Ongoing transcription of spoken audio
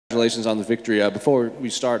Congratulations on the victory. Before we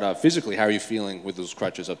start, physically, how are you feeling with those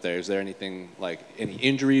crutches up there? Is there anything, like any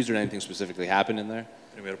injuries or anything specifically happened in there?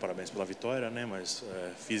 Primeiro, parabéns pela vitória, né? Mas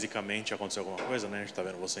fisicamente aconteceu alguma coisa, né? A gente está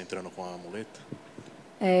vendo você entrando com a muleta.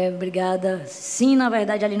 Obrigada. Sim, na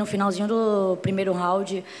verdade, ali no finalzinho do primeiro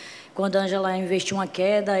round, quando a Angela investiu uma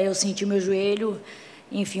queda, eu senti meu joelho,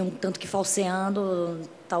 enfim, um tanto que falseando,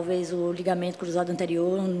 talvez o ligamento cruzado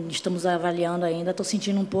anterior, estamos avaliando ainda, estou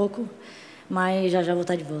sentindo um pouco, mas já vou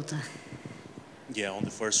estar de volta. Yeah, on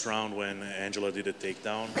the first round when Angela did a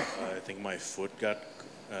takedown, I think my foot got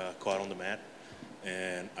caught on the mat,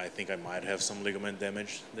 and I think I might have some ligament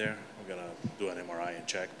damage there. I'm gonna do an MRI and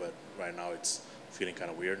check, but right now it's feeling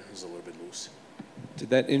kind of weird. It's a little bit loose. Did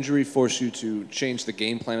that injury force you to change the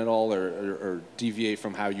game plan at all, or deviate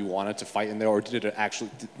from how you wanted to fight in there, or did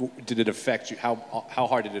it affect you? How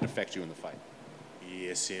hard did it affect you in the fight? E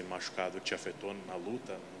esse machucado te afetou na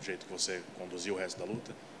luta, no jeito que você conduziu o resto da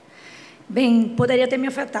luta? Bem, poderia ter me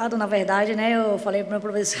afetado, na verdade, né? Eu falei para o meu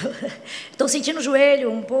professor, estou sentindo o joelho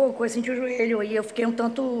um pouco, eu senti o joelho e eu fiquei um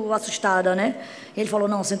tanto assustada, né? Ele falou,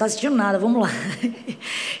 não, você não está sentindo nada, vamos lá.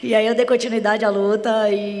 E aí eu dei continuidade à luta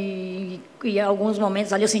e em alguns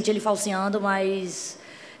momentos ali eu senti ele falseando, mas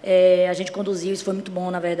a gente conduziu, isso foi muito bom,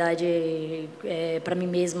 na verdade, para mim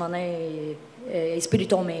mesma, né?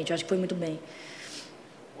 Espiritualmente, acho que foi muito bem.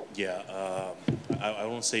 Yeah, I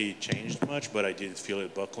won't say it changed much, but I did feel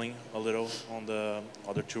it buckling a little on the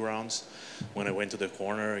other two rounds. When I went to the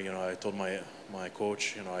corner, you know, I told my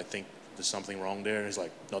coach, you know, I think there's something wrong there. He's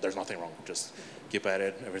like, no, there's nothing wrong. Just keep at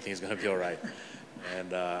it. Everything's going to be all right.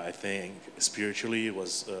 And I think spiritually it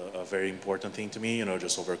was a very important thing to me, you know,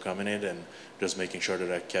 just overcoming it and just making sure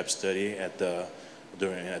that I kept steady at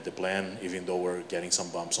the plan, even though we're getting some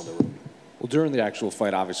bumps on the road. Well, during the actual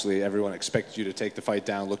fight, obviously, everyone expected you to take the fight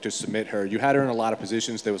down, look to submit her. You had her in a lot of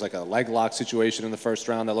positions. There was like a leg lock situation in the first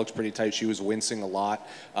round that looked pretty tight. She was wincing a lot,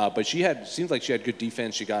 but seemed like she had good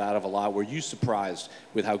defense. She got out of a lot. Were you surprised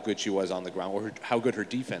with how good she was on the ground, or how good her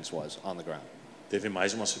defense was on the ground? Teve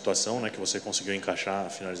mais uma situação, né, que você conseguiu encaixar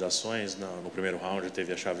finalizações no primeiro round.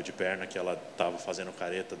 Teve a chave de perna que ela estava fazendo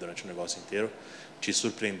careta durante o negócio inteiro. Te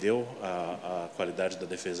surpreendeu a qualidade da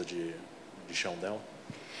defesa de chão dela?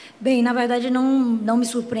 Bem, na verdade não me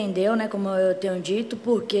surpreendeu, né, como eu tenho dito,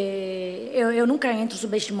 porque eu nunca entro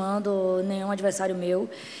subestimando nenhum adversário meu,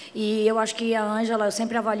 e eu acho que a Angela, eu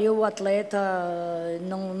sempre avalio o atleta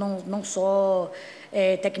não só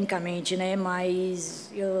tecnicamente, né,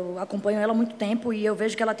 mas eu acompanho ela há muito tempo e eu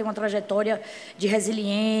vejo que ela tem uma trajetória de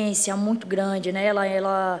resiliência muito grande, né,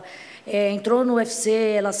 ela entrou no UFC,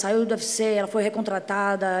 ela saiu do UFC, ela foi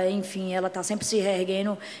recontratada, enfim, ela está sempre se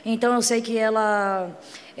reerguendo. Então eu sei que ela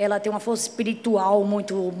tem uma força espiritual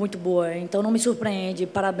muito boa. Então não me surpreende.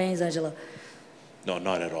 Parabéns, Angela. No,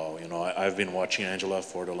 not at all. You know, I've been watching Angela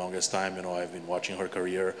for the longest time. You know, I've been watching her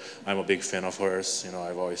career. I'm a big fan of hers. You know,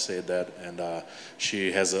 I've always said that, and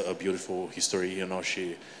she has a beautiful history. You know,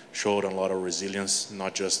 she showed a lot of resilience,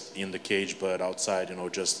 not just in the cage but outside. You know,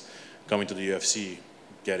 just coming to the UFC,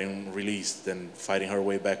 getting released, then fighting her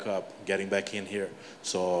way back up, getting back in here.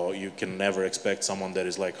 So you can never expect someone that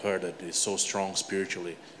is like her, that is so strong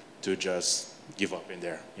spiritually, to just give up in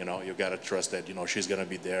there. You know, you gotta trust that, you know, she's gonna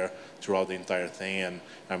be there throughout the entire thing, and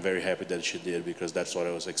I'm very happy that she did, because that's what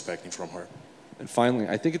I was expecting from her. And finally,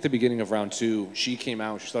 I think at the beginning of round two, she came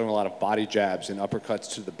out, she's throwing a lot of body jabs and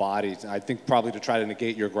uppercuts to the body, I think probably to try to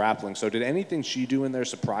negate your grappling. So did anything she do in there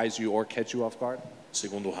surprise you or catch you off guard?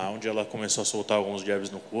 Segundo round, ela começou a soltar alguns jabs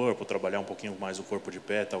no corpo, trabalhar um pouquinho mais o corpo de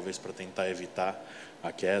pé, talvez para tentar evitar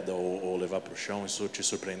a queda ou levar para o chão. Isso te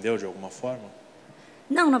surpreendeu de alguma forma?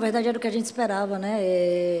 Não, na verdade era o que a gente esperava, né?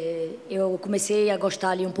 Eu comecei a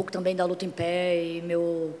gostar ali um pouco também da luta em pé e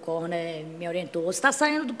meu corner me orientou. Você está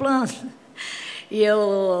saindo do plano. E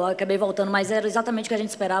eu acabei voltando, mas era exatamente o que a gente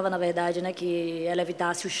esperava, na verdade, né? Que ela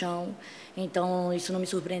evitasse o chão. Então isso não me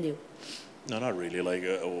surpreendeu. No, not really. Like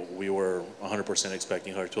we were 100%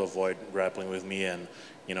 expecting her to avoid grappling with me, and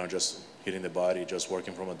you know, just hitting the body, just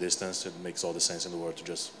working from a distance. It makes all the sense in the world to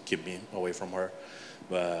just keep me away from her.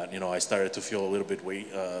 But you know, I started to feel a little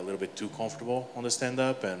bit too comfortable on the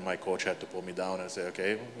stand-up, and my coach had to pull me down and say,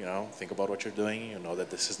 "Okay, you know, think about what you're doing. You know that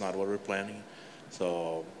this is not what we're planning."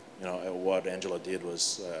 So, you know, what Angela did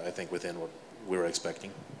was, I think, within what we were expecting.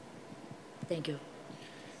 Thank you.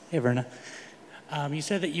 Hey, Virna. You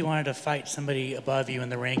said that you wanted to fight somebody above you in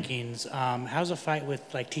the rankings. How's a fight with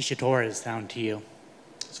like Tecia Torres sound to you?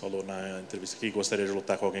 Você falou na entrevista que gostaria de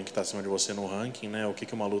lutar com alguém que está acima de você no ranking, né? O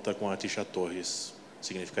que uma luta com a Tecia Torres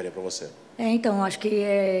significaria para você? Então, acho que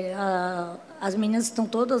as meninas estão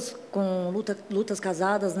todas com lutas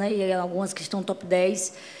casadas, né? E algumas que estão top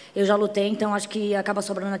 10. Eu já lutei, então acho que acaba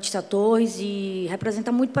sobrando a Tecia Torres e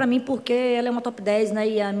representa muito para mim porque ela é uma top 10, né?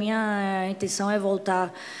 E a minha intenção é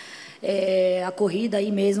voltar a corrida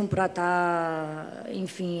aí mesmo para estar,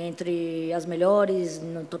 enfim, entre as melhores,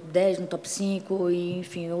 no top 10, no top 5, e,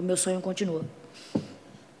 enfim, o meu sonho continua.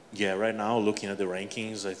 Yeah, right now, looking at the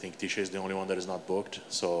rankings, I think Tecia is the only one that is not booked,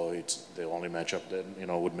 so it's the only matchup that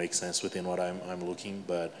would make sense within what I'm looking.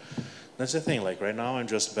 But that's the thing. Like right now, I'm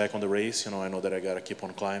just back on the race. I know that I gotta keep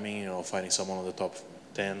on climbing. Finding someone on the top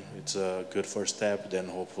 10, it's a good first step. Then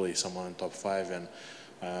hopefully someone in top 5, and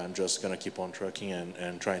I'm just gonna keep on trucking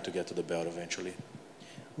and trying to get to the belt eventually.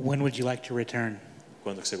 When would you like to return?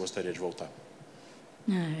 Quando que você gostaria de voltar?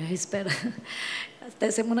 Eu espero até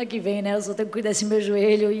semana que vem, né? Eu só tenho que cuidar desse meu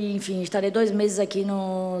joelho e, enfim, estarei 2 meses aqui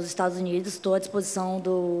nos Estados Unidos. Estou à disposição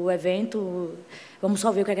do evento. Vamos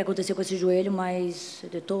só ver o que aconteceu com esse joelho, mas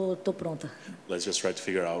eu tô pronta. Let's just try to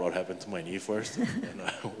figure out what happened to my knee first, and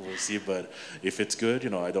we'll see. But if it's good,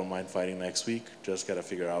 I don't mind fighting next week. Just gotta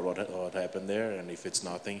figure out what happened there, and if it's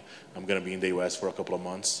nothing, I'm gonna be in the U.S. for a couple of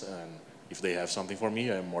months, and if they have something for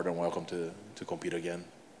me, I'm more than welcome to compete again.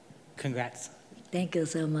 Congrats. Thank you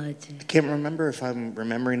so much. I can't remember if I'm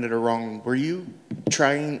remembering it or wrong. Were you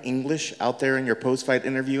trying English out there in your post-fight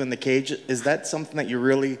interview in the cage? Is that something that you're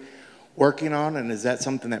really working on? And is that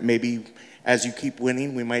something that maybe as you keep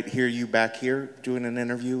winning, we might hear you back here doing an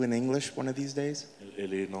interview in English one of these days?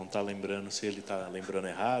 Ele não está lembrando se ele está lembrando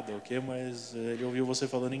errado ou o quê, mas ele ouviu você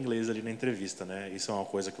falando inglês ali na entrevista, né? Isso é uma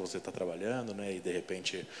coisa que você está trabalhando, né? E de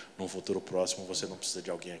repente, num futuro próximo, você não precisa de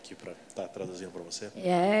alguém aqui para estar traduzindo para você?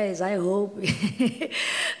 Yes, I hope.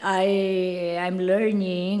 I'm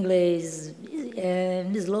learning English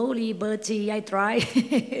slowly, but I try.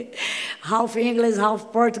 Half English, half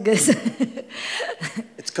Portuguese.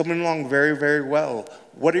 It's coming along very, very well.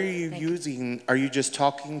 What are you using? Are you just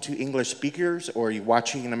talking to English speakers, or are you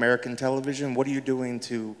watching American television? What are you doing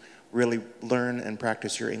to really learn and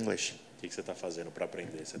practice your English? O que você está fazendo para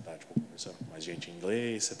aprender? Você está conversando com mais gente em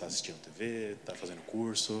inglês? Você está assistindo TV? Está fazendo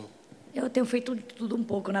curso? Eu tenho feito tudo um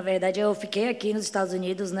pouco, na verdade. Eu fiquei aqui nos Estados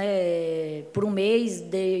Unidos, né, por 1 mês,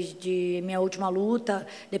 desde minha última luta.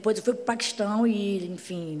 Depois eu fui para o Paquistão e,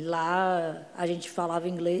 enfim, lá a gente falava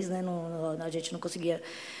inglês, né, a gente não conseguia...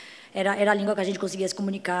 Era a língua que a gente conseguia se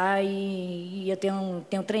comunicar e eu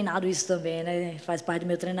tenho treinado isso também, né? Faz parte do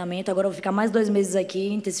meu treinamento. Agora eu vou ficar mais 2 meses aqui,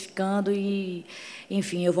 intensificando e,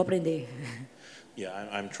 enfim, eu vou aprender. Yeah,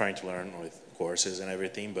 I'm trying to learn with courses and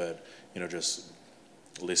everything, but just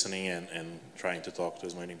listening and trying to talk to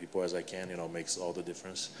as many people as I can, makes all the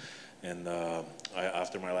difference. And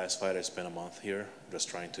after my last fight, I spent a month here, just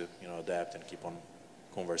trying to adapt and keep on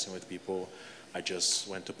conversing with people. I just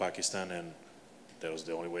went to Pakistan, and that was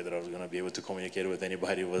the only way that I was going to be able to communicate with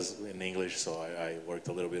anybody was in English. So I worked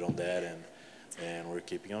a little bit on that, and we're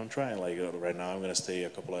keeping on trying. Like right now, I'm going to stay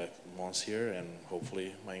a couple of months here, and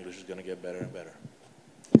hopefully my English is going to get better and better.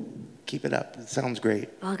 Keep it up. It sounds great.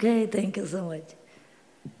 Okay, thank you so much.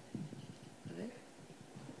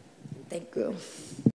 Thank you.